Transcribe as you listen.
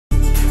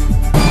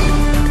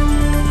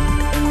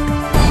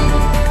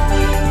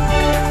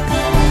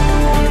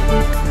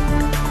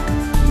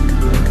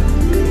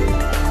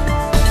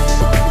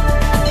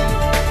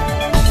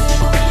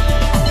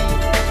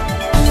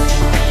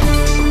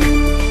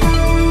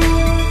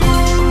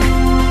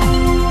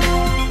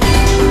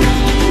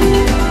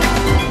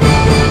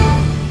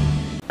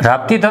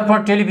राप्ती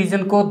दर्पण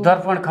टेलिभिजनको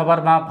दर्पण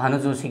खबरमा भानु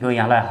जोशीको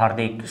यहाँलाई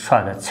हार्दिक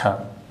स्वागत छ।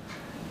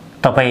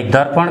 तपाईँ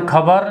दर्पण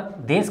खबर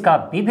देशका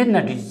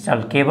विभिन्न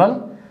डिजिटल केबल,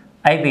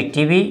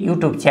 आइबीटीभी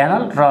युट्युब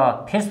च्यानल र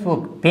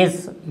फेसबुक पेज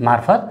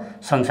मार्फत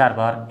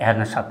संसारभर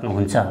हेर्न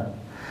सक्नुहुन्छ।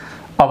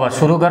 अब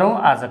सुरु गरौँ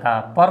आजका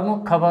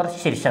प्रमुख खबर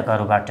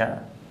शीर्षकहरूबाट।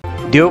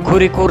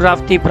 देउखुरीको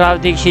राप्ती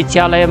प्राविधिक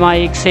शिक्षालयमा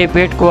 100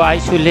 बेडको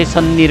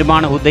आइसोलेसन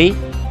निर्माण हुँदै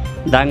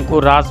दाङको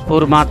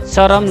राजपुरमा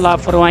चरम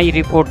लापरवाही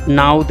रिपोर्ट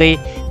नआउँदै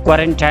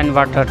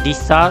क्वारेन्टाइनबाट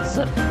डिस्चार्ज,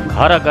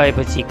 घर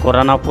गएपछि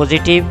कोरोना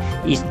पोजिटिभ,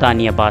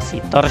 स्थानीयवासी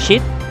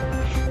तर्सित।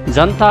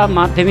 जनता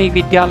माध्यमिक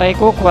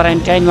विद्यालयको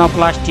क्वारेन्टाइनमा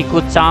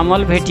प्लास्टिकको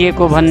चामल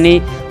भेटिएको भन्ने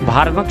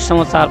भ्रामक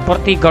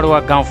समाचारप्रति गढवा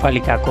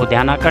गाउँपालिकाको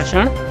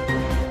ध्यानाकर्षण।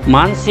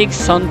 मानसिक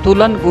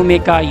सन्तुलन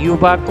गुमेका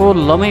युवाको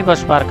लमै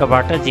बस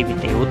पार्कबाट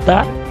जीवितै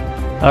उद्धार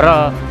र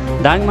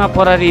दाङमा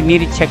प्रहरी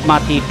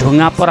निरीक्षकमाथि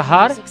ढुङ्गा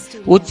प्रहार।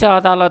 उच्च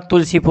अदालत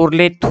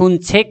तुलसीपुरले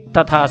थुनछेक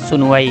तथा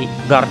सुनवाई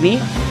गर्ने।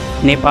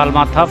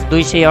 नेपालमा थप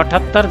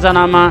 278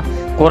 जनामा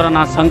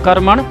कोरोना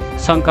संक्रमण,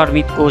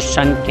 संक्रमितको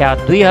संख्या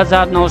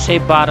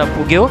 2912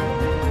 पुग्यो,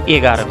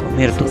 11 को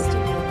मृत्यु।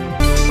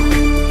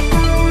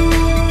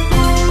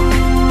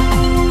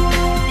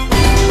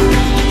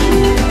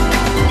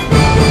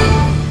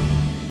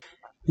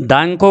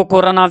 दाङको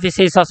कोरोना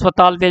विशेष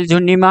अस्पताल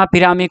बेलझुन्डीमा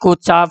बिरामीको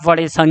चाप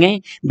बढेसँगै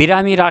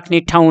बिरामी राख्ने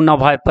ठाउँ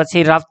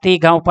नभएपछि राप्ती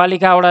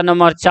गाउँपालिका वडा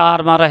नम्बर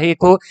 4 मा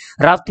रहेको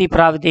राप्ती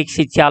प्राविधिक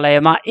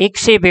शिक्षालयमा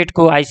 100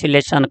 बेडको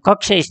आइसोलेसन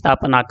कक्ष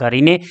स्थापना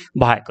गरिने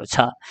भएको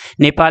छ।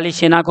 नेपाली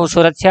सेनाको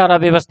सुरक्षा र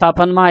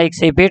व्यवस्थापनमा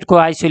 100 बेडको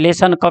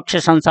आइसोलेसन कक्ष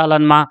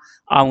सञ्चालनमा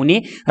आउने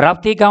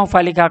राप्ती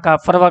गाउँपालिकाका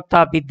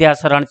प्रवक्ता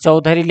विद्याशरण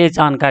चौधरीले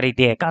जानकारी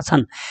दिएका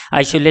छन्।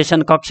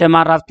 आइसोलेसन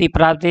कक्षमा राप्ती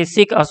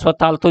प्रादेशिक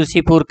अस्पताल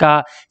तुलसीपुरका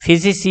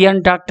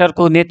फिजिसियन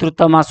डाक्टरको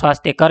नेतृत्वमा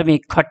स्वास्थ्य कर्मी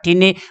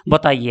खटिने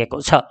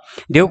बताइएको छ।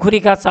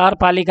 देउखुरीका 4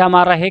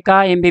 पालिकामा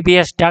रहेका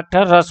एमबीबीएस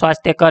डाक्टर र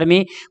स्वास्थ्य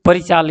कर्मी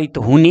परिचालित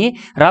हुने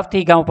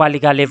राप्ती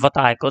गाउँपालिकाले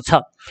बताएको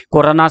छ।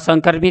 कोरोना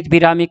संक्रमित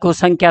बिरामीको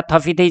संख्या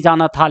थपिँदै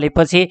जान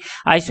थालेपछि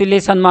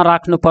आइसोलेसनमा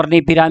राख्नुपर्ने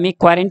बिरामी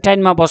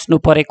क्वारेन्टाइनमा बस्नु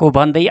परेको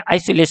भन्दै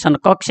आइसोलेसन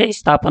कक्ष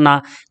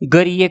स्थापना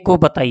गरिएको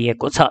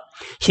बताइएको छ।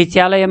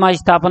 शिक्षालयमा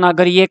स्थापना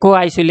गरिएको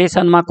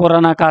आइसोलेसनमा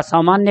कोरोनाका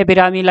सामान्य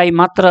बिरामीलाई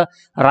मात्र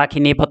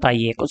राखिने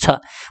बताइएको छ।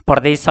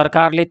 प्रदेश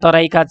सरकारले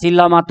तराईका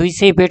जिल्लामा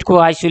 200 बेडको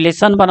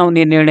आइसोलेसन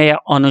बनाउने निर्णय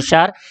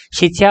अनुसार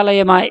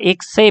शिक्षालयमा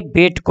 100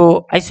 बेडको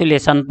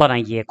आइसोलेसन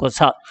बनाइएको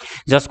छ,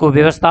 जसको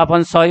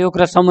व्यवस्थापन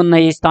सहयोग र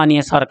समन्वय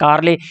स्थानीय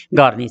सरकारले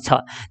गर्नेछ।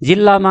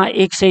 जिल्लामा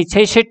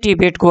 166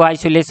 बेडको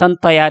आइसोलेसन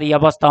तयारी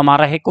अवस्थामा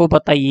रहेको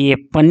बताइए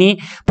पनि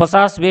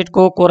 50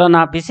 बेडको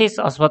कोरोना विशेष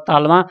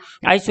अस्पतालमा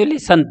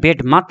आइसोलेसन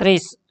बेड मात्रै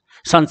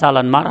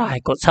सञ्चालनमा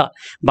रहेको छ।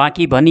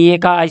 बाँकी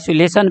भनिएका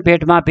आइसोलेसन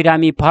बेडमा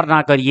बिरामी भर्ना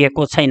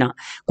गरिएको छैन।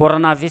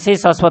 कोरोना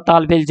विशेष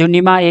अस्पताल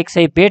बेलझुन्डीमा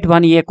 100 बेड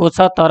भनिएको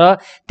छ, तर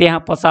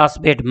त्यहाँ 50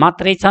 बेड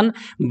मात्रै छन्।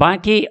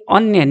 बाँकी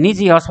अन्य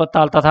निजी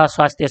अस्पताल तथा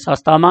स्वास्थ्य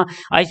संस्थामा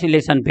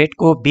आइसोलेसन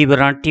बेडको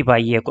विवरण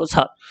टिपाइएको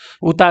छ।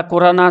 उता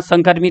कोरोना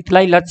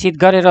संक्रमितलाई लक्षित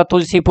गरेर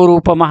तुलसीपुर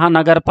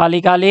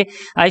उपमहानगरपालिकाले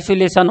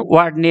आइसोलेसन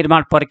वार्ड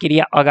निर्माण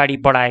प्रक्रिया अगाडि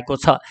बढाएको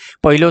छ।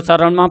 पहिलो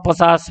चरणमा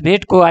 50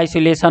 बेडको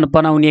आइसोलेसन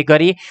बनाउने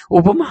गरी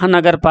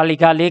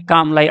उपमहानगरपालिकाले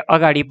कामलाई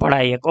अगाडि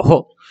बढाएको हो।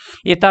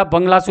 यता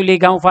बङ्गलाचुली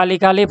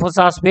गाउँपालिकाले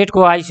 50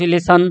 बेडको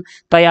आइसोलेसन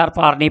तयार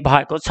पार्ने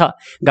भएको छ।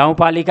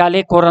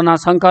 गाउँपालिकाले कोरोना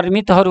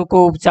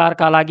संक्रमितहरूको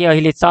उपचारका लागि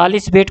अहिले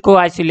 40 बेडको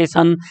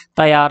आइसोलेसन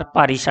तयार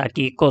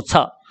पारिसकेको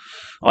छ।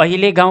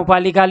 अहिले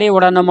गाउँपालिकाले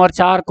वडा नम्बर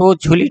 4 को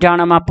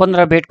झुलीडाँडामा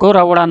 15 बेडको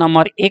र वडा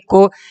नम्बर 1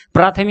 को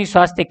प्राथमिक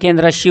स्वास्थ्य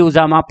केन्द्र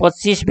सिउजामा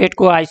 25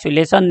 बेडको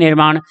आइसोलेसन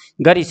निर्माण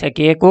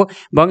गरिसकिएको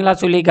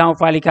बङ्गलाचुली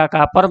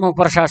गाउँपालिकाका प्रमुख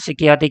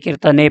प्रशासकीय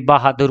अधिकृत ने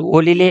बहादुर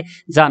ओलीले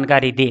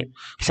जानकारी दिए।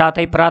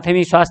 साथै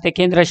प्राथमिक स्वास्थ्य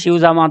केन्द्र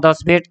सिउजामा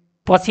 10 बेड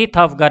पछि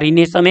थप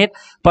गरिने समेत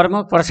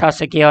प्रमुख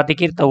प्रशासकीय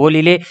अधिकृत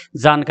ओलीले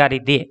जानकारी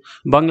दिए।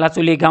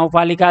 बङ्गलाचुली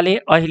गाउँपालिकाले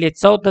अहिले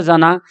 14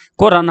 जना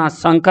कोरोना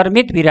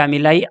संक्रमित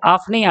बिरामीलाई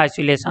आफ्नै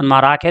आइसोलेसनमा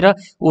राखेर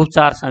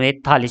उपचार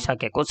समेत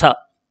थालिसकेको छ।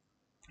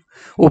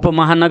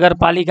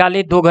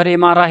 उपमहानगरपालिकाले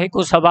दोघरेमा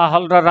रहेको सभा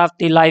हल र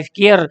राप्ती लाइफ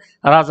केयर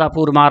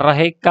राजापुरमा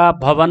रहेका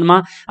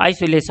भवनमा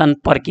आइसोलेसन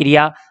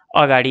प्रक्रिया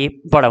अगाडि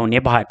बढाउने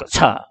भएको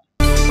छ।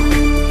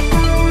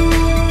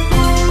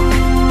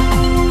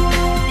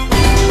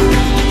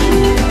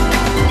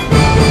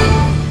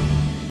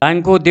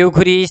 दाङको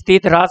देउखुरी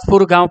स्थित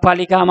राजपुर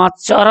गाउँपालिकामा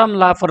चरम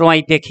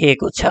लापरवाही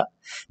देखिएको छ।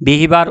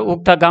 बिहिबार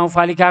उक्त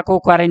गाउँपालिकाको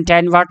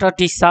क्वारेन्टाइनबाट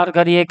डिस्चार्ज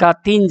गरिएका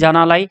 3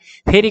 जनालाई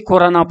फेरि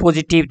कोरोना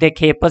पोजिटिभ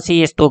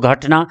देखिएपछि यस्तो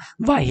घटना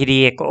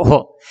बाहिरिएको हो।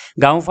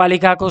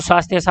 गाउँपालिकाको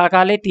स्वास्थ्य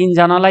शाखाले 3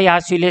 जनालाई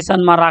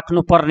आइसोलेसनमा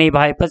राख्नुपर्ने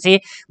भएपछि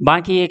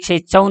बाँकी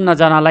 154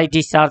 जनालाई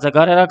डिस्चार्ज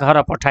गरेर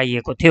घर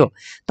पठाइएको थियो।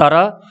 तर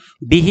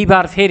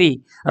बिहिबार फेरि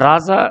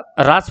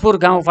राजपुर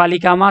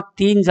गाउँपालिकामा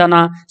 3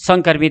 जना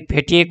संक्रमित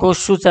भेटिएको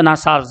सूचना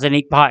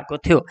सार्वजनिक भएको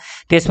थियो।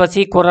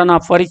 त्यसपछि कोरोना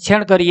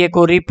परीक्षण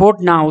गरिएको रिपोर्ट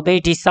नआउँदै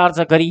डिस्चार्ज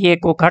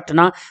गरिएको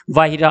घटना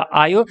बाहिर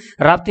आयो।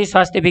 राप्ती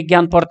स्वास्थ्य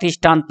विज्ञान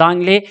प्रतिष्ठान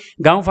दाङले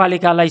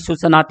गाउँपालिकालाई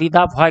सूचना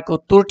दिँदा भएको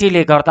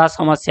त्रुटिले गर्दा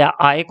समस्या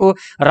आएको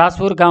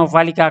राजपुर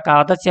गाउँपालिकाका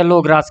अध्यक्ष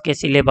लोकराज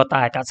केसीले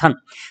बताएका छन्।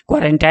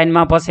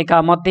 क्वारेन्टाइनमा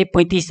बसेका मध्ये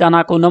 35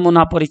 जनाको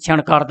नमुना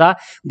परीक्षण गर्दा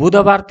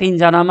बुधबार 3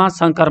 जनामा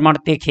संक्रमण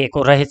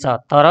देखिएको रहेछ।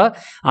 तर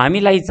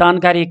हामीलाई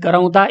जानकारी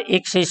गराउँदा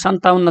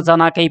 157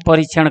 जनाकै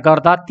परीक्षण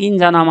गर्दा 3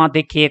 जनामा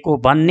देखिएको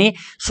भन्ने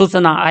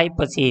सूचना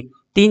आएपछि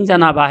 3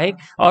 जना बाहेक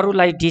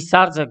अरूलाई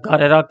डिस्चार्ज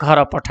गरेर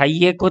घर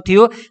पठाइएको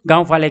थियो,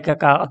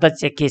 गाउँपालिकाका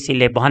अध्यक्ष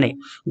केसीले भने।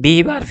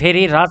 बिहिबार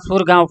फेरि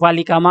राजपुर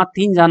गाउँपालिकामा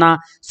 3 जना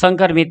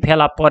संक्रमित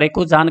फेला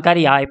परेको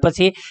जानकारी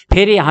आएपछि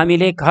फेरि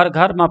हामीले घर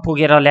घरमा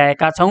पुगेर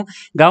ल्याएका छौं।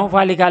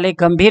 गाउँपालिकाले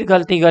गम्भीर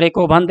गल्ती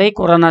गरेको भन्दै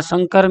कोरोना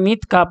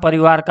संक्रमितका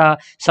परिवारका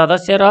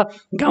सदस्य र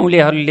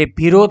गाउँलेहरूले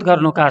विरोध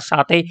गर्नुका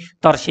साथै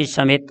तर्सिस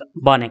समेत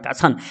बनेका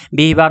छन्।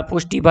 बिहिबार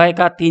पुष्टि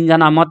भएका 3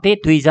 जना मध्ये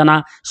 2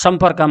 जना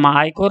सम्पर्कमा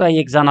आएको र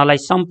 1 जनालाई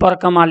सम्पर्कमा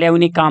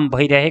ल्याउने काम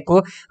भइरहेको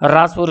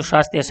राजपुर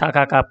स्वास्थ्य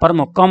शाखाका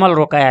प्रमुख कमल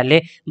रोकायाले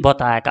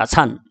बताएका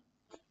छन्।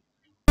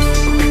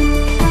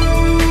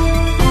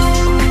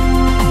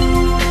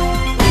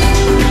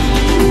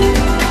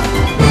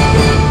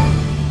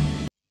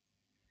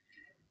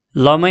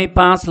 लमै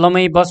 5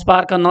 लमै बस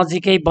पार्क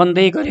नजिकै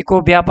बन्दै गरेको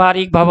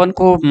व्यापारिक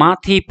भवनको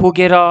माथि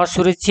पुगेर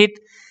असुरक्षित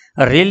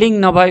रेलिङ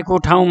नभएको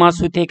ठाउँमा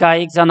सुतेका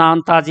 1 जना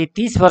अन्ताजी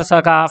 30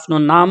 वर्षका आफ्नो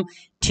नाम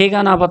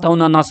ठेगाना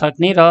बताउन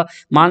नसक्ने र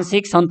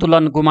मानसिक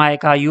सन्तुलन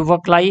गुमाएका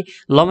युवकलाई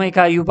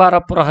लमैका युवा र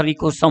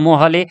प्रहरीको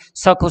समूहले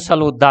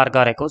सकुशल उद्धार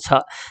गरेको छ।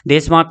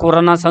 देशमा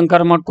कोरोना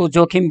संक्रमणको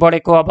जोखिम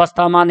बढेको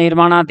अवस्थामा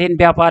निर्माणाधीन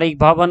व्यापारिक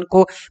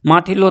भवनको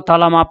माथिल्लो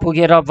तलामा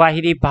पुगेर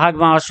बाहिरी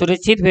भागमा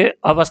असुरक्षित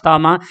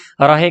अवस्थामा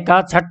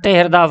रहेका झट्टै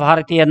हेर्दा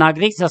भारतीय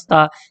नागरिक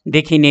जस्ता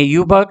देखिने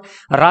युवक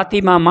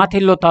रातिमा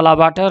माथिल्लो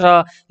तलाबाट र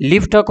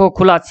लिफ्टको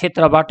खुला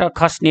क्षेत्रबाट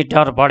खस्ने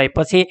डर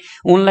बढेपछि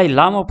उनलाई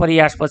लामो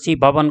प्रयासपछि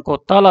भवनको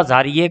तल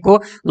झारिएको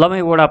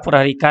लमै वडा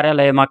प्रहरी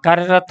कार्यालयमा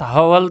कार्यरत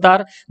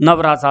हवलदार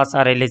नवराज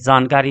आचार्यले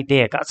जानकारी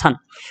दिएका छन्।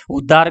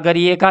 उद्धार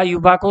गरिएका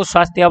युवाको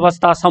स्वास्थ्य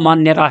अवस्था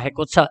सामान्य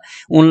रहेको छ।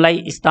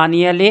 उनलाई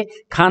स्थानीयले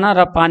खाना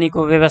र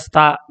पानीको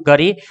व्यवस्था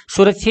गरी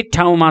सुरक्षित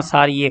ठाउँमा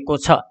सारिएको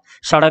छ।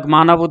 सडक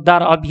मानव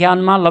उद्धार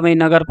अभियानमा लमै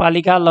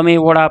नगरपालिका, लमै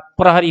वडा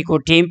प्रहरीको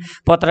टिम,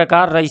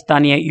 पत्रकार र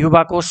स्थानीय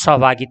युवाको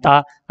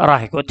सहभागिता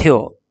रहेको थियो।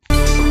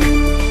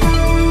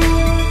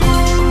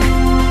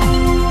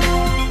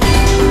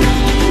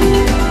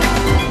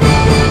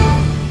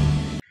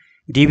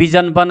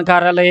 डिभिजन वन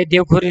कार्यालय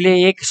देउखुरीले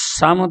एक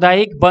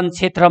सामुदायिक वन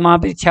क्षेत्रमा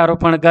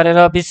वृक्षारोपण गरेर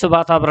विश्व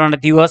वातावरण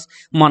दिवस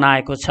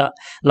मनाएको छ।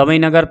 लमै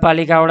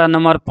नगरपालिका वडा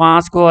नम्बर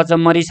 5 को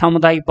अजम्मरी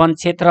सामुदायिक वन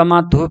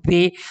क्षेत्रमा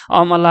धुपी,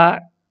 अमला,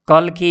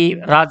 कल्की,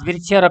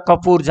 राजवृक्ष र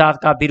कपूर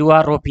जातका बिरुवा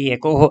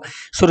रोपिएको हो।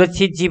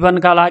 सुरक्षित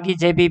जीवनका लागि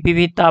जैविक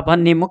विविधता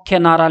भन्ने मुख्य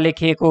नारा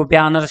लेखिएको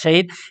ब्यानर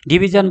सहित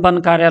डिभिजन वन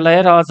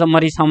कार्यालय र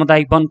अजम्मरी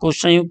सामुदायिक वनको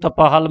संयुक्त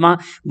पहलमा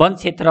वन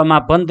क्षेत्रमा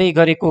बन्दै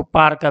गरेको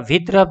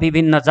पार्कभित्र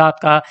विभिन्न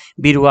जातका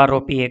बिरुवा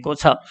रोपिएको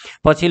छ।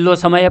 पछिल्लो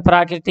समय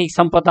प्राकृतिक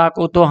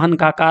सम्पदाको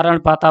दोहनका कारण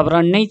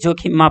वातावरण नै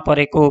जोखिममा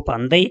परेको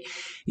भन्दै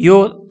यो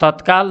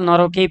तत्काल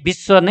नरोके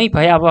विश्व नै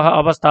भयावह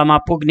अवस्थामा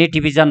पुग्ने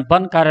डिभिजन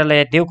वन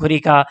कार्यालय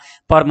देउखुरीका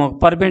प्रमुख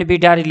प्रवीण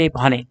बिडारीले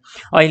भने।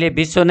 अहिले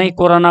विश्व नै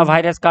कोरोना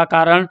भाइरसका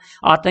कारण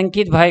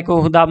आतंकित भएको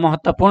हुँदा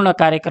महत्त्वपूर्ण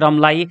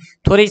कार्यक्रमलाई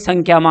थोरै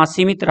संख्यामा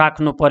सीमित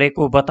राख्नु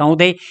परेको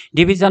बताउँदै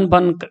डिभिजन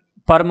वन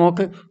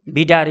प्रमुख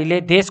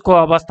बिडारीले देशको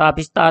अवस्था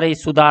बिस्तारै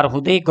सुधार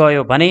हुँदै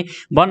गयो भने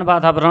वन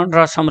वातावरण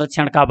र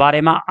संरक्षणका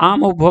बारेमा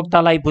आम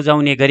उपभोक्तालाई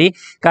बुझाउने गरी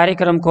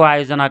कार्यक्रमको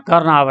आयोजना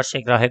गर्न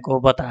आवश्यक रहेको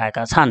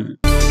बताएका छन्।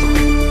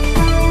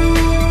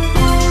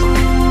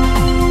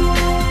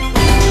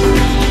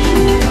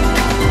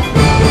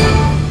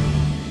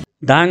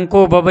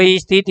 दाङको बबई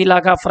स्थित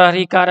इलाका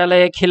प्रहरी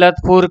कार्यालय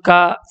खिलतपुरका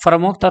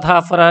प्रमुख तथा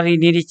प्रहरी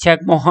निरीक्षक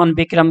मोहन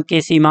विक्रम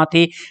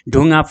केसीमाथि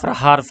ढुङ्गा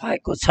प्रहार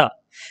भएको छ।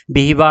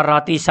 बिहिबार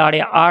राति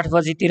 8:30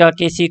 बजीतिर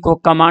केसीको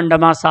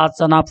कमान्डमा 7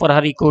 जना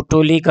प्रहरीको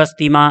टोली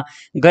गस्तीमा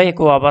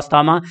गएको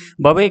अवस्थामा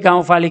बबई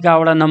गाउँपालिका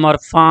वडा नम्बर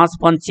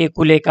 5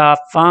 पञ्चेकुलेका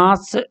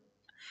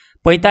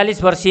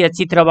 45 वर्षीय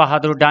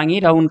चित्रबहादुर डाङ्गी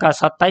र उनका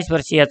 27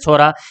 वर्षीय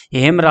छोरा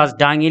हेमराज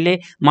डाङ्गीले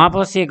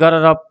मापसे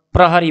गरेर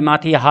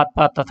प्रहरीमाथि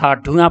हातपात तथा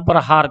ढुङ्गा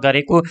प्रहार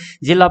गरेको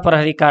जिल्ला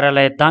प्रहरी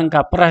कार्यालय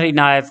दाङका प्रहरी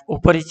नायब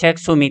उपरीक्षक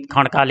सुमित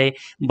खड्काले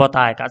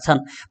बताएका छन्।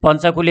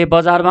 पञ्चकुले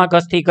बजारमा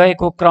गस्ती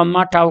गएको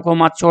क्रममा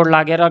टाउकोमा चोट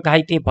लागेर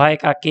घाइते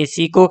भएका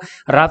केसीको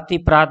राप्ती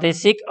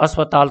प्रादेशिक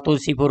अस्पताल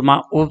तुलसीपुरमा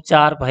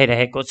उपचार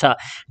भइरहेको छ।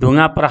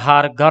 ढुङ्गा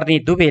प्रहार गर्ने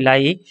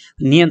दुवैलाई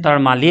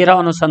नियन्त्रणमा लिएर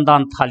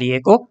अनुसन्धान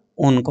थालिएको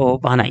उनको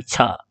भनाइ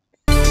छ।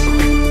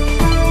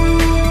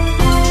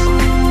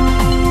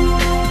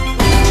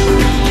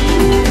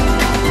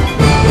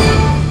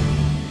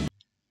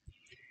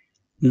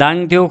 दाङ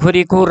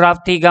देउखुरीको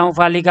राप्ती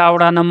गाउँपालिका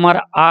वडा नम्बर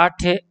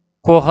 8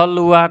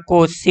 कोहलुवाको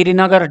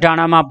श्रीनगर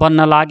डाँडामा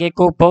बन्न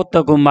लागेको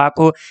बौद्ध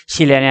गुम्बाको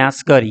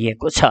शिलान्यास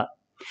गरिएको छ।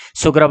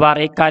 शुक्रबार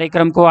एक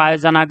कार्यक्रमको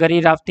आयोजना गरी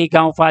राप्ती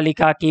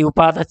गाउँपालिकाकी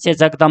उपाध्यक्ष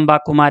जगदम्बा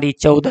कुमारी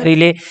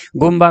चौधरीले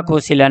गुम्बाको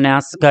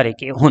शिलान्यास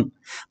गरेकी हुन्।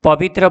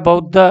 पवित्र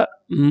बौद्ध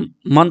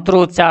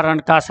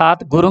मन्त्रोच्चारणका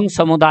साथ गुरुङ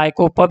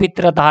समुदायको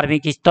पवित्र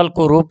धार्मिक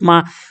स्थलको रूपमा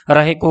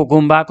रहेको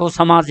गुम्बाको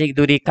सामाजिक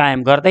दूरी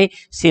कायम गर्दै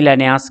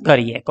शिलान्यास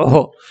गरिएको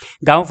हो।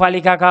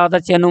 गाउँपालिकाका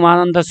अध्यक्ष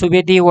नुमानन्द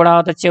सुवेदी, वडा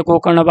अध्यक्ष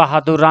गोकर्ण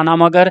बहादुर राणा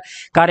मगर,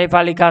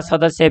 कार्यपालिका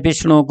सदस्य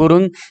विष्णु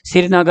गुरुङ,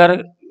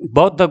 श्रीनगर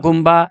बौद्ध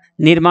गुम्बा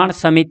निर्माण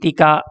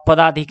समितिका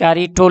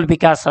पदाधिकारी, टोल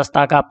विकास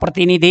संस्थाका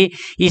प्रतिनिधि,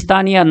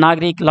 स्थानीय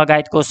नागरिक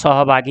लगायतको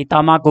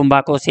सहभागितामा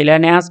गुम्बाको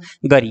शिलान्यास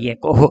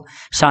गरिएको हो।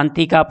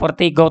 शान्तिका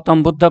प्रतीक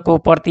गौतम बुद्धको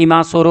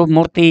प्रतिमा स्वरूप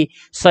मूर्ति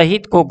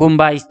सहितको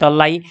गुम्बा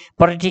स्थललाई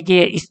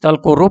पर्यटकीय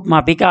स्थलको रूपमा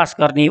विकास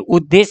गर्ने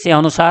उद्देश्य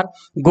अनुसार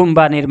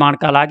गुम्बा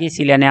निर्माणका लागि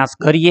शिलान्यास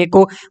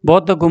गरिएको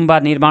बौद्ध गुम्बा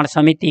निर्माण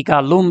समितिका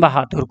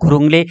लुमबहादुर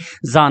गुरुङले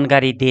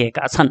जानकारी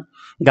दिएका छन्।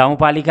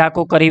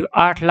 गाउँपालिकाको करिब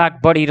 8 लाख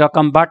बढी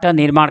रकमबाट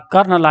निर्माण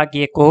गर्न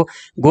लागि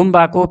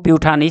गुम्बाको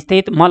प्युठान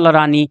स्थित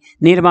मल्लरानी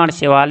निर्माण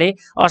सेवाले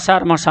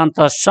असार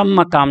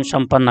मसान्तसम्म काम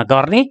सम्पन्न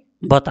गर्ने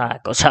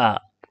बताएको छ।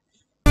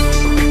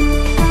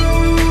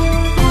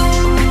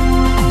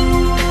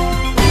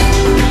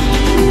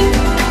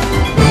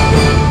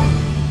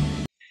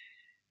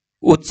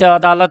 उच्च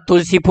अदालत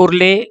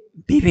तुलसीपुरले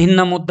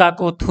विभिन्न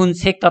मुद्दाको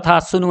थुनछेक तथा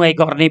सुनवाई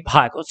गर्ने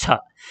भएको छ।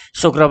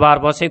 शुक्रबार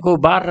बसेको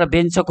बार र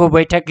बेन्चको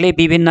बैठकले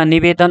विभिन्न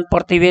निवेदन,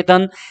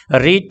 प्रतिवेदन,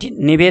 रिट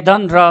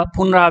निवेदन र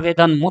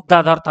पुनरावेदन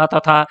मुद्दा दर्ता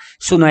तथा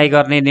सुनवाई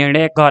गर्ने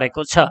निर्णय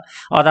गरेको छ।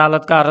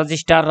 अदालतका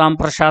रजिस्ट्रार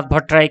रामप्रसाद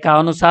भट्टराईका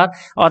अनुसार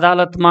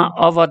अदालतमा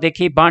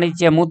अबदेखि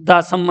वाणिज्य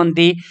मुद्दा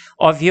सम्बन्धी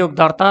अभियोग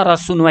दर्ता र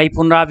सुनवाई,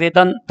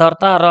 पुनरावेदन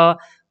दर्ता र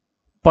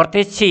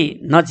प्रत्यक्ष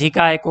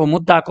नझिकाएको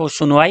मुद्दाको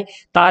सुनवाई,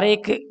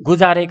 तारिक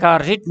गुजारेका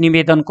रिट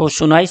निवेदनको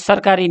सुनवाई,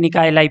 सरकारी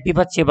निकायलाई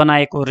विपक्ष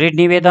बनाएको रिट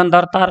निवेदन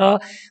दर्ता र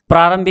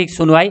प्रारम्भिक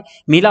सुनवाई,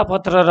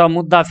 मिलापत्र र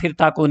मुद्दा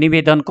फिर्ताको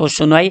निवेदनको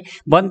सुनवाई,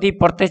 बन्दी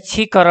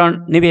प्रत्यक्षीकरण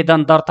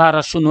निवेदन दर्ता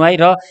र सुनवाई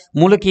र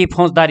मुलकी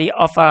फौजदारी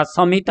अपराध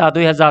संहिता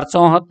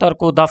 2074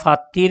 को दफा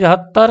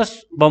 73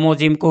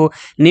 बमोजिमको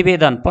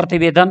निवेदन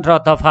प्रतिवेदन र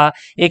दफा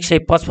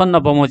 155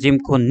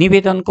 बमोजिमको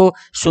निवेदनको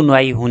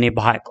सुनवाई हुने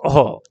भएको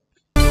हो।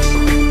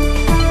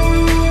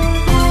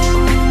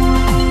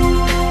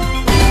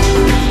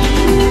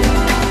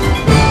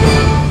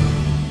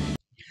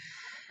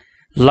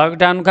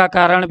 लकडाउनका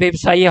कारण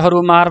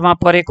व्यवसायीहरू मारमा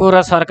परेको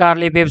र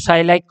सरकारले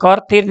व्यवसायीलाई कर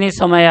तिर्ने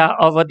समय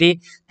अवधि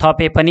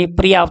थपे पनि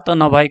पर्याप्त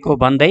नभएको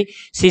भन्दै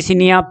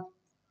सिसिनिया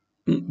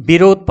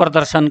विरोध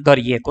प्रदर्शन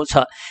गरिएको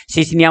छ।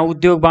 सिसिनिया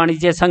उद्योग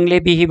वाणिज्य संघले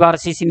बिहिबार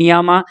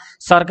सिसिनियामा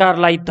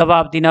सरकारलाई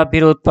दबाब दिन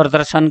विरोध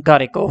प्रदर्शन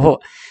गरेको हो।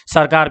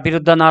 सरकार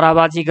विरुद्ध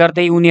नाराबाजी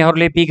गर्दै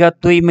उनीहरूले विगत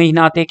 2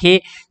 महिनादेखि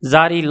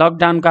जारी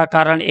लकडाउनका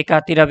कारण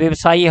एकातिर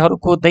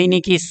व्यवसायीहरूको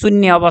दैनिकी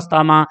शून्य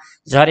अवस्थामा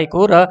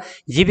झरेको र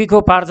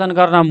जीविकोपार्जन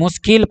गर्न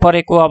मुस्किल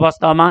परेको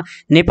अवस्थामा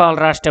नेपाल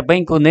राष्ट्र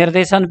बैंकको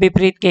निर्देशन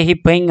विपरीत केही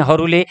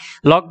बैंकहरूले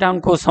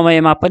लकडाउनको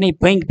समयमा पनि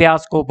बैंक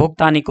ब्याजको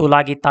भुक्तानीको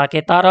लागि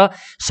ताकेता र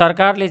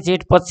सरकारले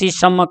जेठ 25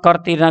 सम्म कर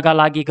तिर्नका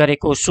लागि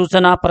गरेको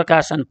सूचना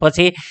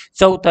प्रकाशनपछि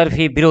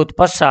चौतर्फी विरोध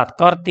पश्चात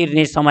कर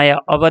तिर्ने समय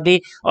अवधि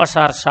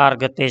असार 4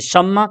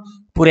 गतेसम्म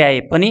पुर्याए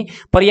पनि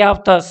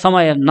पर्याप्त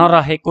समय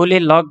नरहेकोले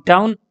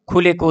लकडाउन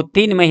खुलेको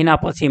 3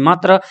 महिनापछि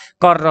मात्र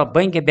कर र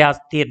बैंक ब्याज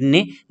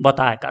तिर्ने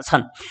बताएका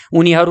छन्।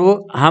 उनीहरू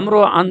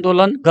हाम्रो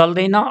आन्दोलन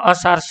गल्दैन,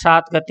 असार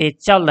 7 गते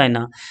चल्दैन,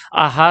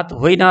 आहत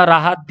होइन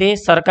राहत दे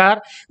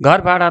सरकार,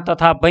 घर भाडा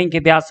तथा बैंक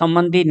ब्याज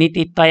सम्बन्धी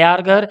नीति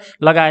तयार गर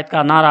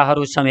लगायतका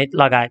नाराहरू समेत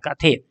लगाएका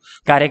थिए।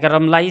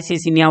 कार्यक्रमलाई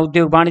सिसिनिया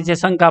उद्योग वाणिज्य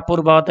संघका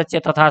पूर्व अध्यक्ष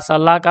तथा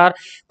सल्लाहकार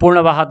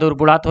पूर्णबहादुर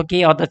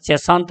बुढाथोकी,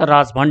 अध्यक्ष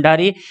शान्तराज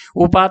भण्डारी,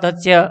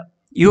 उपाध्यक्ष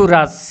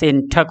युवराज सेन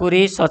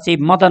ठकुरी,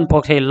 सचिव मदन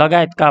पोखरेल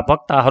लगायतका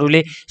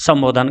वक्ताहरूले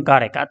सम्बोधन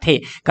गरेका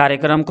थिए।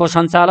 कार्यक्रमको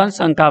सञ्चालन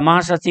संघका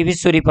महासचिव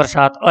ईश्वरी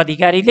प्रसाद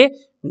अधिकारीले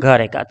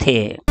गरेका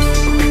थिए।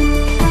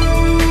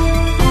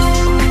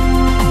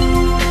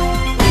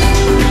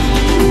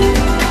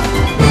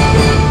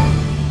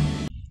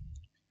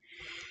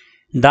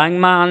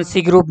 दाङमा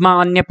आंशिक रूपमा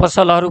अन्य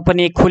पसलहरू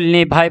पनि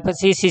खुल्ने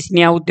भएपछि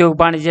सिसिनिया उद्योग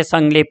वाणिज्य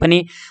संघले पनि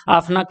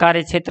आफ्ना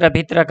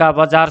कार्यक्षेत्रभित्रका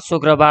बजार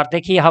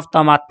शुक्रबारदेखि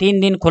हप्तामा 3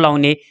 दिन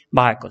खुलाउने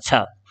भएको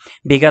छ।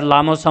 विगत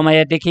लामो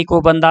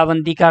समयदेखिको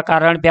बन्दाबन्दीका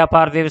कारण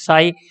व्यापार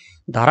व्यवसाय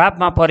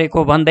धरापमा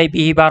परेको भन्दै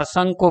बिहिबार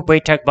संघको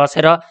बैठक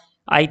बसेर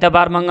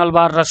आइतबार,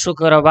 मंगलबार र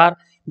शुक्रबार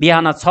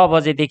बिहान 6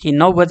 बजेदेखि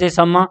 9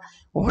 बजेसम्म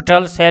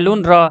होटल,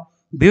 सेलुन र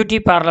ब्युटी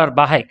पार्लर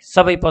बाहेक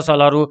सबै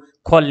पसलहरू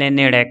खोल्ने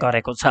निर्णय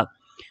गरेको छ।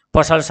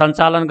 पसल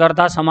सञ्चालन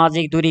गर्दा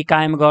सामाजिक दूरी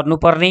कायम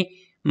गर्नुपर्ने,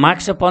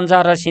 मास्क, पन्जा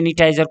र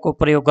सेनिटाइजरको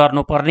प्रयोग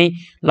गर्नुपर्ने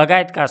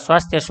लगायतका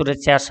स्वास्थ्य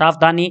सुरक्षा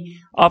सावधानी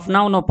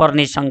अपनाउनु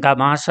पर्ने संघका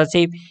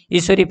महासचिव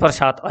ईश्वरी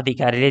प्रसाद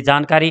अधिकारीले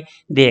जानकारी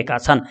दिएका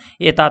छन्।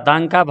 यता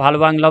दाङका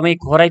भालुवाङ, लमै,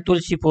 घोराई,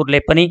 तुलसीपुरले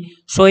पनि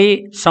सोही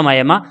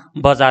समयमा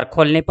बजार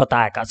खोल्ने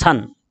बताएका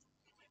छन्।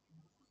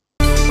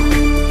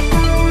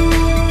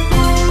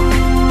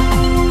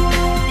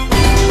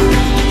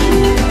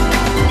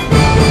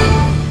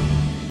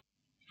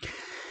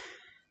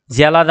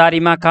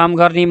 ज्यालादारीमा काम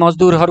गर्ने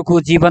मजदुरहरूको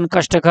जीवन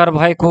कष्टकर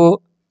भएको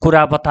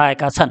कुरा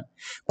बताएका छन्।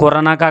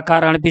 कोरोनाका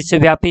कारण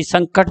विश्वव्यापी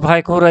सङ्कट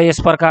भएको र यस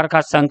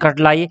प्रकारका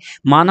सङ्कटलाई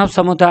मानव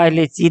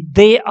समुदायले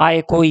जित्दै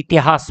आएको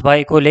इतिहास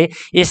भएकोले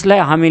यसलाई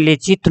हामीले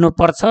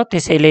जित्नुपर्छ।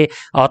 त्यसैले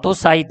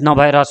हतोत्साहित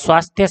नभएर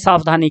स्वास्थ्य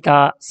सावधानीका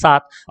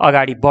साथ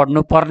अगाडि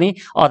बढ्नुपर्ने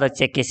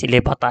अध्यक्ष केसीले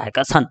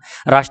बताएका छन्।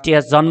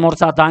 राष्ट्रिय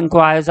जनमोर्चा दाङको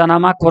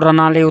आयोजनामा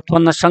कोरोनाले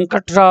उत्पन्न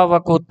सङ्कट र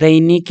अबको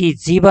दैनिकी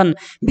जीवन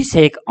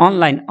विषयक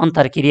अनलाइन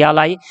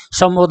अन्तर्क्रियालाई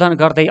सम्बोधन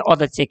गर्दै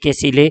अध्यक्ष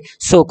केसीले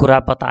सो कुरा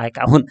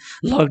बताएका हुन्।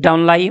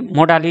 लकडाउनलाई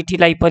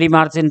मोडालिटीलाई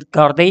परिमार्जन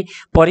गर्दै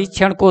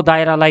परीक्षणको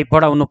दायरालाई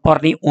बढाउनु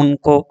पर्ने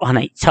उनको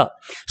भनाइ छ।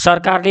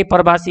 सरकारले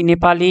प्रवासी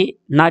नेपाली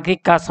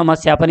नागरिकका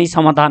समस्या पनि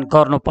समाधान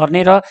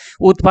गर्नुपर्ने र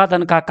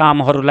उत्पादनका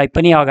कामहरूलाई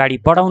पनि अगाडि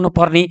बढाउनु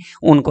पर्ने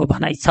उनको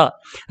भनाइ छ।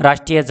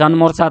 राष्ट्रिय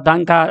जनमोर्चा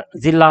दाङका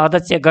जिल्ला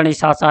अध्यक्ष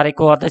गणेश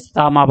आचार्यको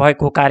अध्यक्षतामा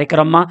भएको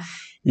कार्यक्रममा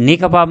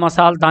नेकपा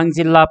मसाल दाङ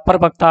जिल्ला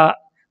प्रवक्ता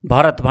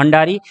भरत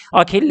भण्डारी,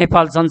 अखिल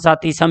नेपाल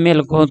जनजाति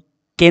सम्मेलनको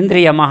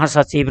केन्द्रीय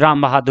महासचिव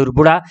रामबहादुर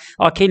बुढा,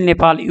 अखिल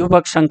नेपाल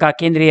युवक सङ्घका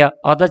केन्द्रीय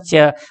अध्यक्ष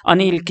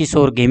अनिल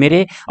किशोर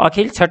घिमिरे,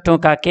 अखिल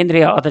छट्टौँका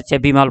केन्द्रीय अध्यक्ष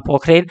विमल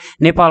पोखरेल,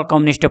 नेपाल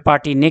कम्युनिस्ट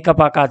पार्टी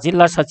नेकपाका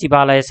जिल्ला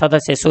सचिवालय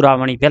सदस्य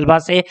सुरामणि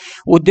बेलबासे,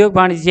 उद्योग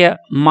वाणिज्य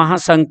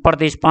महासङ्घ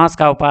प्रदेश 5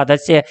 का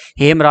उपाध्यक्ष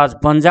हेमराज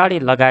बन्जाडे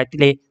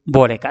लगायतले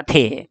बोलेका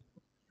थिए।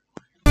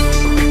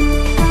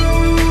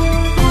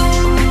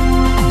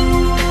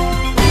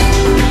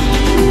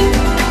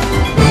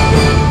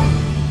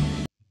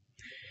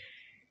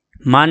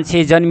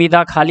 मान्छे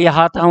जन्मिँदा खाली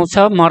हात आउँछ,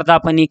 मर्दा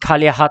पनि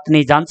खाली हात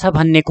नै जान्छ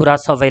भन्ने कुरा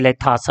सबैलाई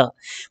थाहा छ।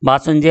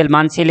 बाँचुन्जेल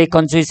मान्छेले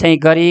कन्जुसै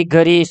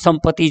गरी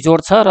सम्पत्ति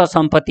जोड्छ र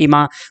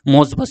सम्पत्तिमा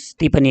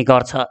मोजबस्ती पनि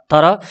गर्छ।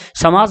 तर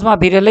समाजमा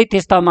बिरलै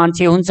त्यस्ता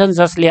मान्छे हुन्छन्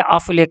जसले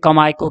आफूले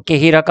कमाएको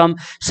केही रकम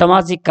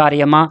सामाजिक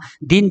कार्यमा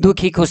दिन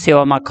दुखीको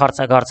सेवामा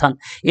खर्च गर्छन्।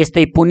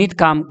 यस्तै पुनित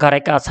काम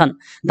गरेका छन्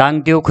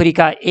दाङ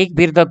देउखुरीका एक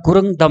वृद्ध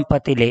गुरुङ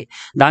दम्पतिले।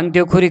 दाङ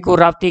देउखुरीको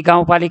राप्ती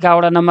गाउँपालिका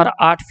वडा नम्बर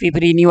 8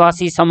 फिब्री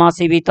निवासी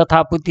समाजसेवी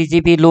तथा बुद्धिजीवी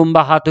लोम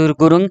बहादुर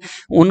गुरुङ,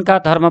 उनका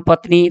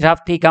धर्मपत्नी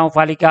राप्ती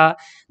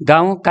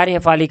गाउँ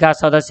कार्यपालिका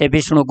सदस्य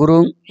विष्णु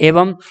गुरुङ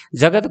एवं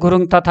जगत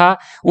गुरुङ तथा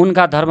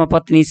उनका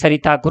धर्मपत्नी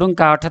सरिता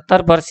गुरुङका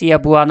 78 वर्षीय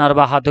बुवा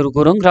नरबहादुर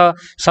गुरुङ र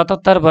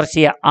 77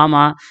 वर्षीय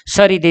आमा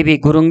सरीदेवी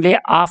गुरुङले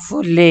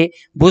आफूले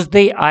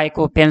बुझ्दै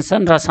आएको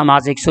पेन्सन र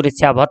सामाजिक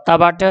सुरक्षा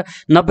भत्ताबाट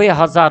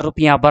 90,000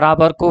 रुपियाँ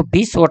बराबरको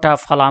 20 वटा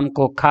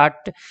फलामको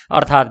खाट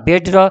अर्थात्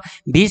बेड र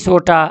 20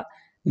 वटा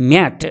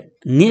म्याट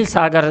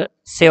नीलसागर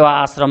सेवा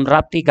आश्रम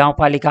राप्ती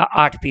गाउँपालिका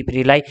 8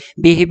 पिपरीलाई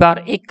बिहिबार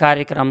एक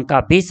कार्यक्रमका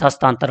बीच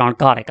हस्तान्तरण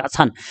गरेका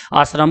छन्।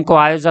 आश्रमको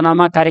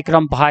आयोजनामा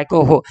कार्यक्रम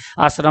भएको हो।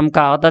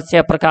 आश्रमका अध्यक्ष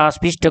प्रकाश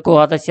विष्टको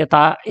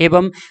अध्यक्षता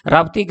एवं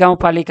राप्ती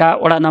गाउँपालिका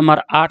वडा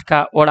नम्बर 8 का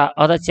वडा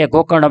अध्यक्ष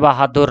गोकर्ण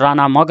बहादुर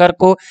राणा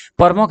मगरको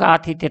प्रमुख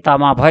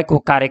आतिथ्यतामा भएको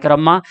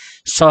कार्यक्रममा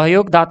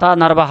सहयोगदाता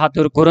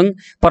नरबहादुर गुरुङ,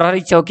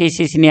 प्रहरी चौकी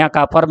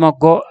सिसिनियाका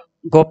प्रमुख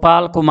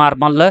गोपाल कुमार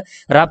मल्ल,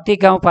 राप्ती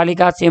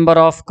गाउँपालिका चेम्बर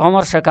अफ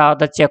कमर्सका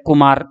अध्यक्ष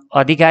कुमार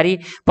अधिकारी,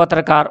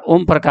 पत्रकार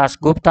ओम प्रकाश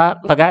गुप्ता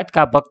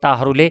लगायतका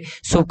वक्ताहरूले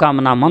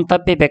शुभकामना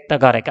मन्तव्य व्यक्त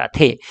गरेका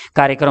थिए।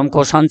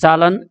 कार्यक्रमको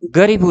सञ्चालन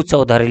गरिबु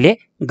चौधरीले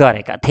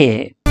गरेका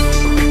थिए।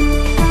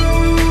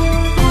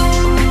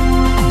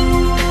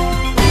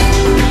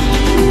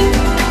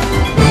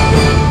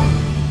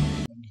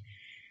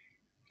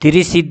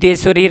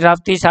 त्रिसिद्धेश्वरी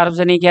राप्ती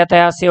सार्वजनिक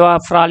यातायात सेवा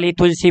प्राली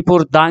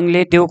तुलसीपुर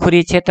दाङले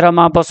देउखुरी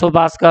क्षेत्रमा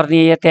बसोबास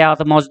गर्ने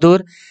यातायात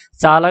मजदुर,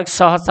 चालक,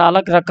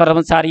 सहचालक र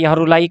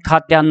कर्मचारीहरूलाई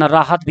खाद्यान्न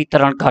राहत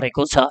वितरण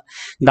गरेको छ।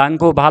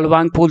 दाङको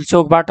भालुवाङ पुल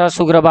चोकबाट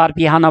शुक्रबार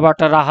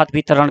बिहानबाट राहत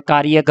वितरण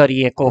कार्य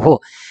गरिएको हो।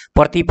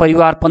 प्रति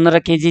परिवार 15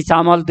 केजी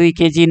चामल, 2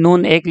 केजी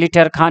नुन, 1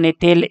 लिटर खाने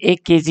तेल, 1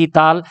 केजी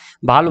दाल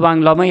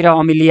भालुवाङ लमै र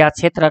अमिलिया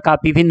क्षेत्रका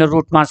विभिन्न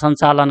रुटमा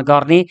सञ्चालन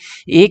गर्ने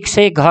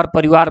 100 घर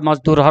परिवार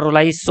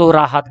मजदुरहरूलाई सो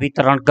राहत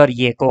वितरण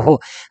गरिएको हो।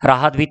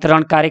 राहत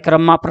वितरण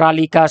कार्यक्रममा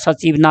प्रालीका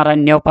सचिव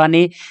नारायण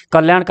न्यौपाने,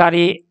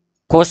 कल्याणकारी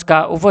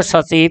कोषका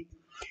उपसचिव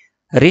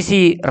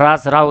ऋषि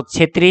राज राउत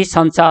छेत्री,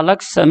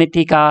 सञ्चालक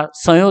समितिका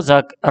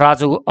संयोजक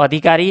राजु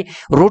अधिकारी,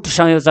 रुट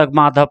संयोजक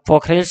माधव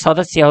पोखरेल,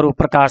 सदस्यहरू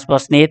प्रकाश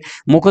बस्नेत,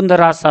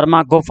 मुकुन्दराज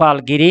शर्मा, गोपाल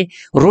गिरी,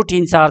 रुट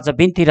इन्चार्ज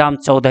बिन्तीराम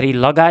चौधरी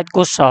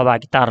लगायतको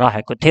सहभागिता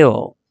रहेको थियो।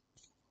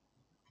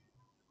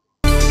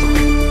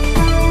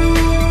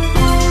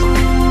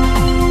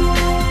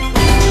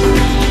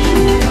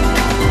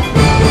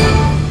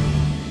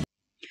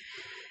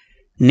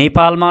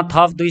 नेपालमा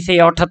थप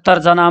 278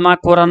 जनामा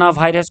कोरोना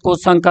भाइरसको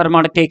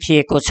संक्रमण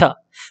देखिएको छ।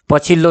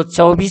 पछिल्लो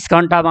 24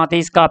 घण्टामा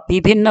देशका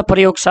विभिन्न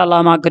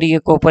प्रयोगशालामा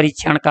गरिएको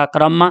परीक्षणका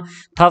क्रममा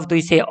थप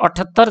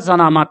 278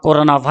 जनामा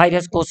कोरोना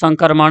भाइरसको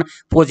संक्रमण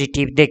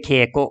पोजिटिभ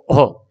देखिएको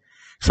हो।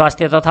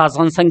 स्वास्थ्य तथा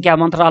जनसङ्ख्या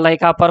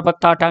मन्त्रालयका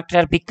प्रवक्ता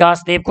डाक्टर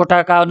विकास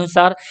देवकोटाका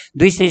अनुसार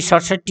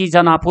 267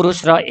 जना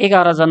पुरुष र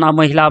 11 जना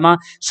महिलामा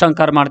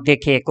संक्रमण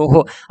देखिएको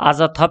हो।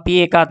 आज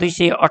थपिएका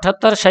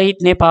 278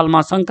 सहित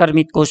नेपालमा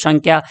संक्रमितको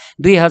संख्या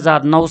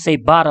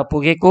 2912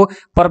 पुगेको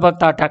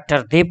प्रवक्ता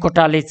डाक्टर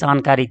देवकोटाले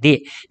जानकारी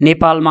दिए।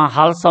 नेपालमा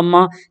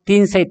हालसम्म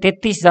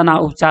 333 जना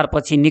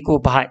उपचारपछि निको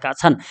भएका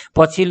छन्।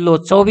 पछिल्लो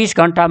 24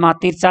 घण्टामा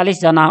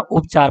 43 जना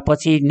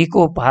उपचारपछि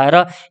निको भएर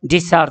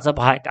डिस्चार्ज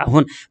भएका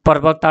हुन्।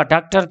 प्रवक्ता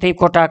डाक्टर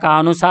देवकोटाका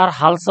अनुसार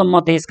हालसम्म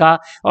देशका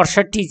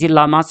 68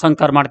 जिल्लामा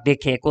संक्रमण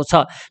देखिएको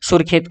छ।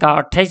 सुर्खेतका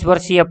 28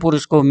 वर्षीय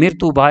पुरुषको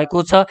मृत्यु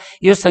भएको छ।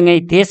 यो सँगै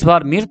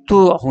देशभर मृत्यु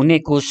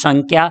हुनेको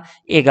संख्या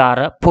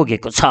 11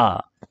 पुगेको छ।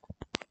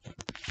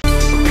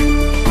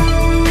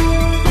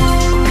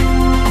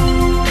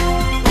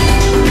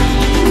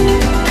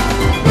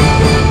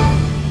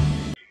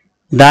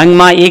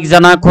 दाङमा 1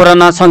 जना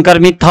कोरोना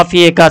संक्रमित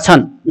थपिएका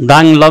छन्।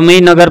 दाङ लमै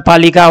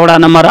नगरपालिका वडा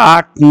नम्बर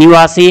 8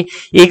 निवासी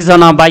 1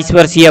 जना 22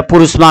 वर्षीय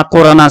पुरुषमा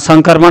कोरोना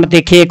संक्रमण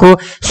देखिएको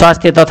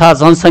स्वास्थ्य तथा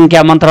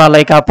जनसङ्ख्या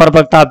मन्त्रालयका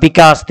प्रवक्ता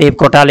विकास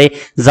देवकोटाले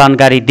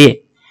जानकारी दिए।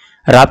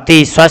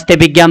 राप्ती स्वास्थ्य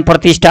विज्ञान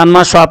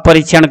प्रतिष्ठानमा स्वाब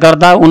परीक्षण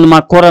गर्दा उनमा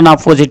कोरोना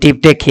पोजिटिभ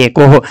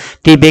देखिएको हो।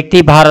 ती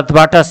व्यक्ति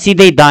भारतबाट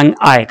सिधै दाङ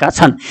आएका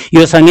छन्।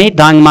 यो सँगै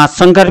दाङमा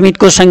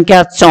संक्रमितको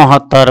संख्या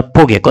 74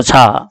 पुगेको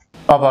छ।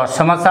 अब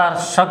समाचार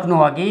सक्नु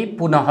अघि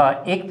पुनः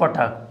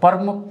एकपटक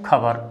प्रमुख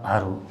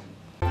खबरहरू।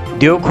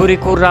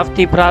 देउखुरीको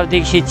राप्ती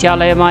प्राविधिक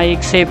शिक्षालयमा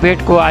 100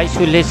 बेडको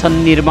आइसोलेसन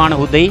निर्माण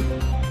हुँदै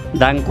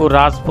दाङको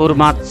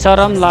राजपुरमा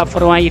चरम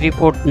लापरवाही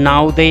रिपोर्ट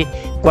नआउँदै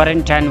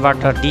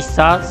क्वारेन्टाइनबाट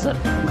डिस्चार्ज,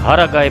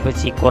 घर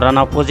गएपछि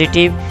कोरोना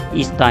पोजिटिभ,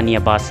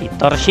 स्थानीयवासी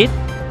तर्सित।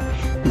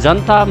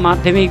 जनता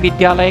माध्यमिक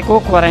विद्यालयको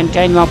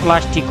क्वारेन्टाइनमा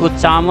प्लास्टिकको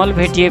चामल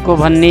भेटिएको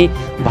भन्ने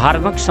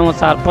भ्रामक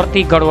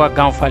समाचारप्रति गढुवा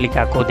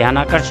गाउँपालिकाको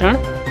ध्यानआकर्षण।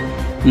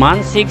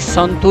 मानसिक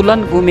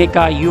सन्तुलन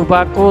गुमेका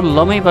युवाको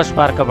लमै बस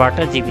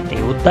पार्कबाट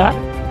जीवितै उद्धार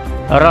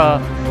र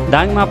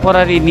दाङमा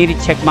प्रहरी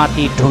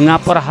निरीक्षकमाथि ढुङ्गा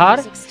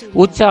प्रहार।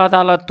 उच्च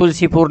अदालत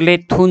तुलसीपुरले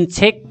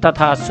थुनछेक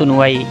तथा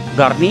सुनवाई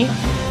गर्ने।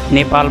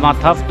 नेपालमा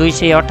थप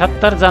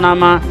 278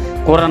 जनामा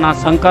कोरोना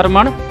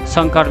संक्रमण,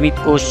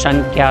 संक्रमितको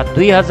संख्या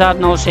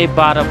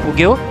 2912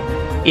 पुग्यो,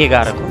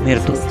 11 को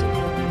मृत्यु।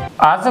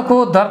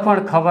 आजको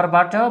दर्पण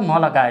खबरबाट म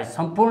लगायत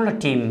सम्पूर्ण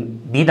टिम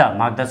बिदा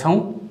माग्दछौँ।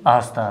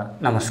 हस्त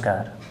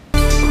नमस्कार।